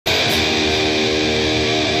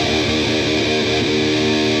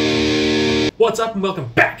What's up and welcome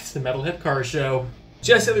back to the Metalhead Car Show.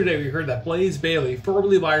 Just the other day we heard that Blaze Bayley,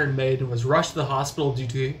 formerly of Iron Maiden, was rushed to the hospital due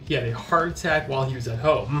to he had a heart attack while he was at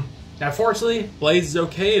home. Now fortunately, Blaze is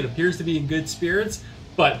okay and appears to be in good spirits,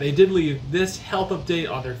 but they did leave this health update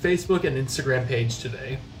on their Facebook and Instagram page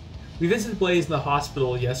today. We visited Blaze in the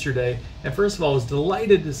hospital yesterday, and first of all was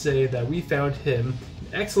delighted to say that we found him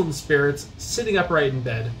in excellent spirits, sitting upright in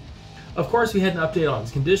bed. Of course we had an update on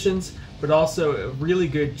his conditions, but also a really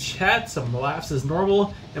good chat, some laughs as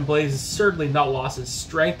normal, and Blaze has certainly not lost his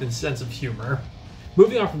strength and sense of humor.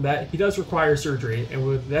 Moving on from that, he does require surgery, and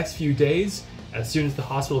within the next few days, as soon as the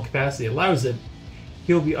hospital capacity allows it,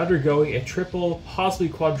 he'll be undergoing a triple, possibly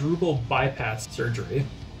quadruple bypass surgery.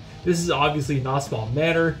 This is obviously not a small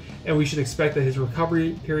matter, and we should expect that his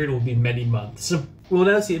recovery period will be many months. We'll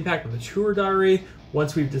announce the impact of the tour diary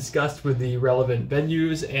once we've discussed with the relevant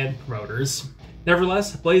venues and promoters.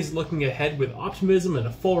 Nevertheless, Blaze is looking ahead with optimism and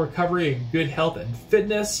a full recovery in good health and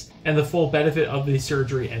fitness, and the full benefit of the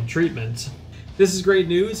surgery and treatment. This is great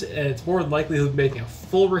news, and it's more than likely he'll be making a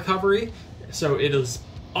full recovery, so it is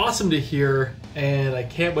awesome to hear, and I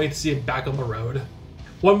can't wait to see him back on the road.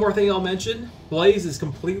 One more thing I'll mention, Blaze is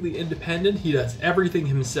completely independent, he does everything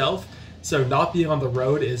himself, so not being on the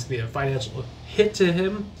road is going to be a financial hit to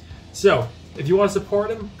him. So, if you want to support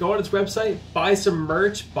him, go on his website, buy some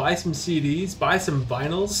merch, buy some CDs, buy some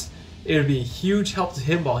vinyls. It would be a huge help to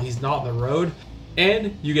him while he's not on the road,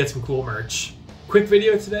 and you get some cool merch. Quick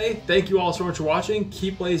video today. Thank you all so much for watching.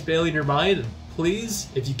 Keep Blaze Bayley in your mind, and please,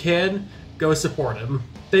 if you can, go support him.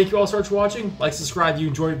 Thank you all so much for watching. Like, subscribe if you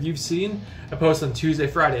enjoyed what you've seen. I post on Tuesday,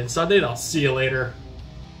 Friday, and Sunday, and I'll see you later.